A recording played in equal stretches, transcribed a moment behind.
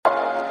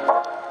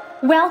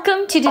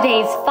Welcome to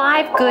today's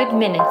 5 Good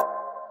Minutes.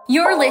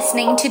 You're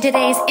listening to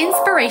today's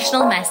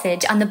inspirational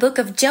message on the book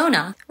of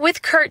Jonah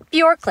with Kurt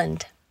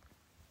Bjorklund.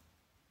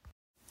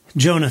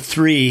 Jonah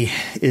 3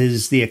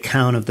 is the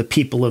account of the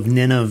people of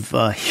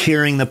Nineveh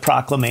hearing the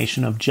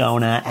proclamation of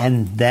Jonah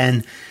and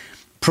then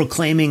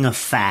proclaiming a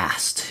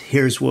fast.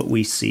 Here's what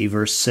we see,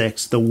 verse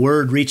 6. The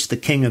word reached the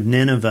king of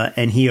Nineveh,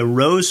 and he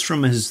arose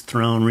from his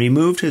throne,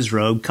 removed his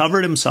robe,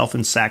 covered himself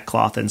in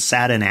sackcloth, and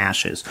sat in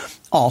ashes.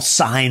 All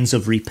signs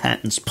of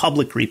repentance,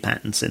 public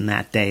repentance in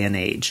that day and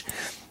age.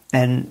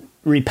 And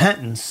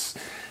repentance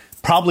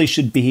probably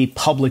should be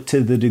public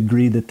to the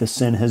degree that the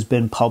sin has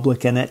been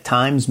public, and at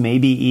times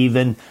maybe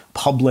even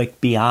public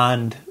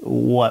beyond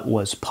what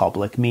was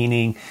public,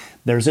 meaning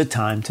there's a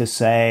time to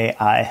say,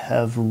 I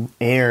have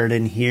erred,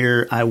 and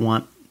here I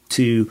want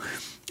to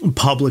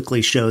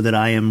publicly show that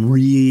I am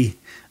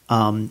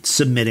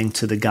submitting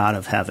to the God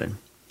of heaven.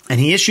 And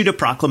he issued a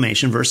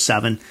proclamation, verse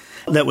 7,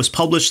 that was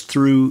published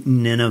through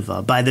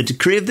Nineveh by the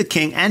decree of the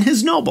king and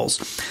his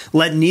nobles.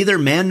 Let neither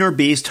man nor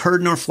beast,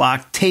 herd nor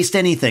flock taste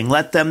anything.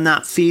 Let them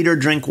not feed or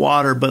drink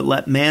water, but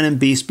let man and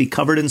beast be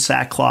covered in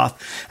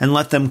sackcloth, and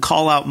let them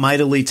call out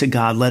mightily to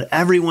God. Let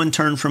everyone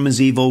turn from his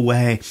evil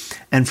way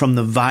and from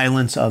the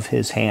violence of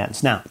his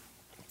hands. Now,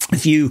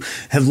 if you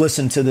have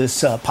listened to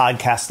this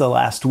podcast the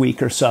last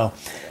week or so,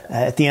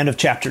 at the end of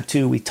chapter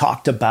 2, we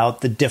talked about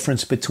the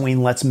difference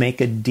between let's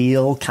make a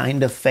deal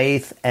kind of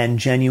faith and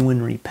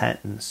genuine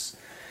repentance.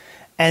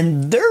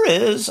 And there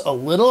is a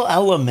little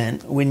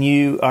element when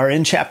you are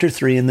in chapter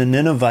 3 and the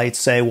Ninevites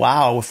say,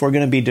 wow, if we're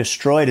going to be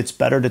destroyed, it's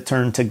better to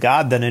turn to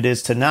God than it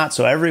is to not.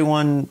 So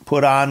everyone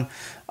put on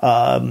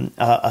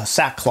a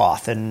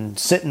sackcloth and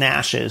sit in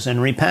ashes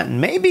and repent. And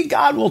maybe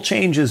God will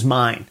change his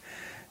mind.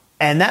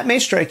 And that may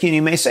strike you and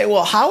you may say,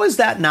 well, how is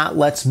that not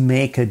let's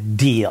make a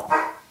deal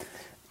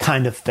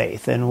kind of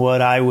faith? And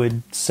what I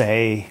would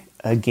say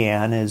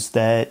again is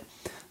that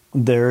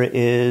there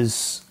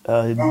is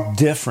a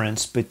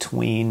difference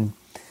between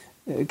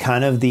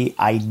kind of the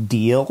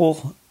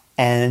ideal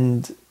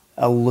and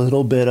a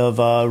little bit of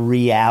a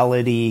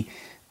reality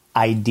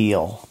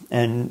ideal.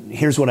 And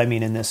here's what I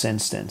mean in this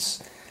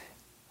instance.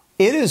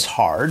 It is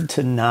hard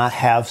to not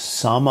have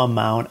some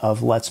amount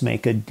of let's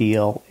make a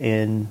deal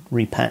in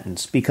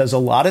repentance, because a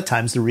lot of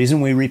times the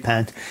reason we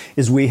repent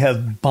is we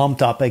have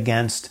bumped up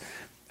against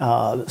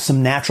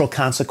some natural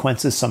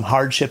consequences, some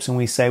hardships, and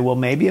we say, well,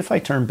 maybe if I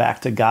turn back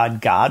to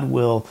God, God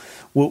will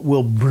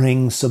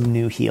bring some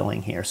new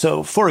healing here.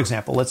 So, for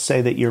example, let's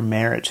say that your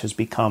marriage has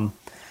become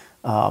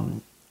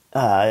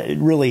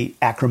really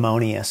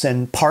acrimonious,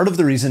 and part of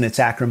the reason it's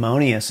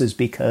acrimonious is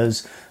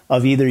because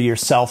of either your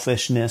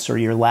selfishness or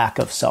your lack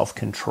of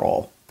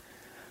self-control.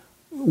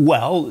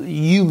 Well,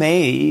 you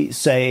may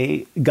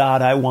say,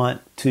 God, I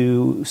want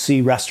to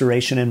see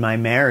restoration in my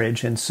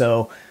marriage, and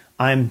so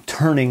I'm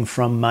turning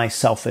from my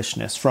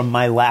selfishness, from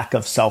my lack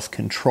of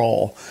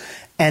self-control.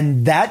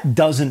 And that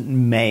doesn't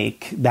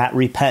make that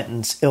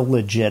repentance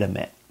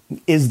illegitimate.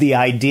 Is the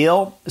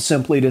ideal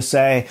simply to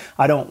say,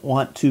 I don't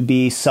want to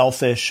be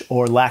selfish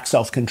or lack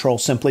self-control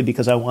simply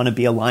because I want to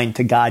be aligned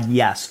to God?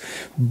 Yes.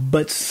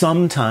 But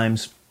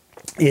sometimes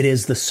it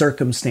is the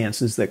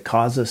circumstances that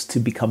cause us to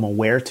become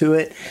aware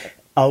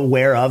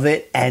of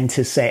it, and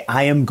to say,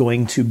 I am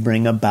going to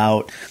bring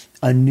about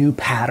a new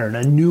pattern,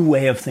 a new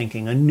way of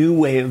thinking, a new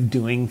way of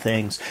doing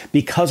things,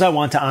 because I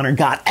want to honor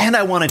God and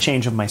I want a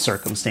change of my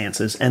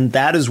circumstances. And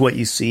that is what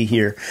you see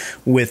here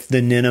with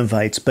the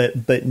Ninevites.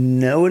 But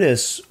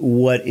notice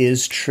what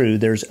is true.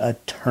 There's a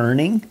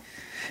turning.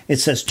 It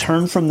says,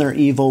 turn from their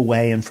evil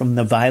way and from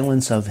the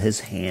violence of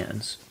his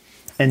hands.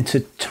 And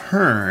to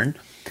turn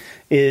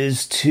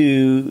is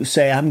to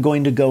say, I'm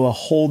going to go a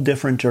whole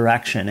different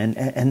direction.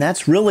 And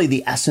that's really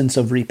the essence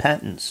of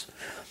repentance.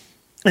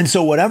 And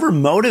so whatever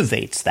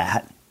motivates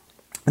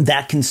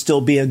that can still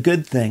be a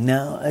good thing.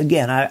 Now,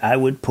 again, I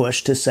would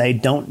push to say,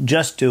 don't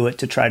just do it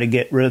to try to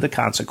get rid of the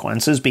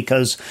consequences,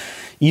 because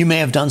you may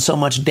have done so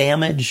much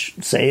damage,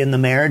 say in the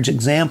marriage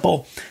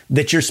example,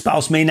 that your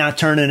spouse may not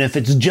turn. And if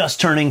it's just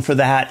turning for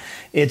that,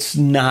 it's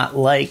not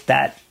like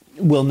that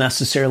will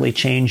necessarily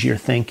change your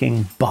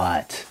thinking.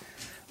 But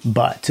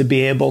to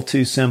be able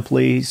to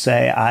simply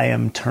say, I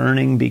am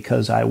turning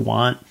because I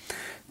want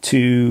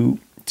to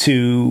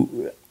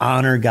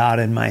honor God,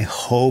 and my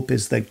hope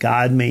is that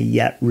God may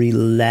yet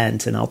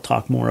relent, and I'll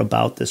talk more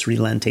about this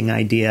relenting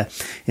idea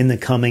in the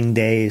coming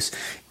days,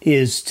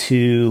 is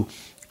to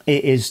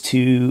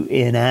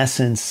in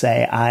essence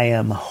say, I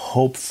am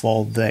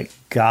hopeful that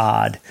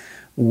God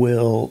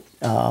will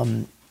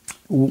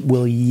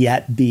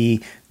yet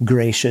be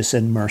gracious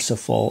and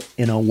merciful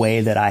in a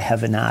way that I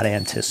have not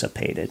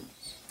anticipated.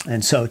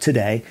 And so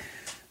today,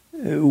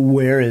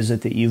 where is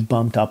it that you've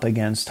bumped up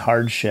against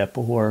hardship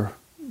or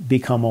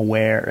become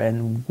aware,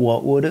 and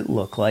what would it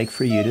look like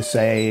for you to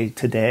say,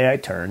 today I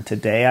turn,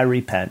 today I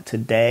repent,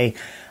 today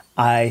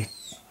I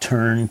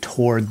turn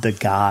toward the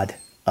God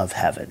of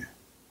heaven?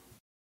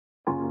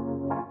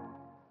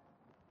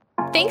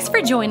 Thanks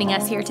for joining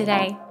us here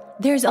today.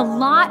 There's a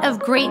lot of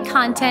great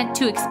content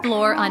to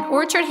explore on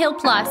Orchard Hill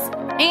Plus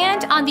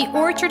and on the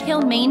Orchard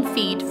Hill main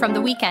feed from the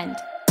weekend.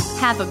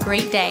 Have a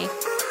great day.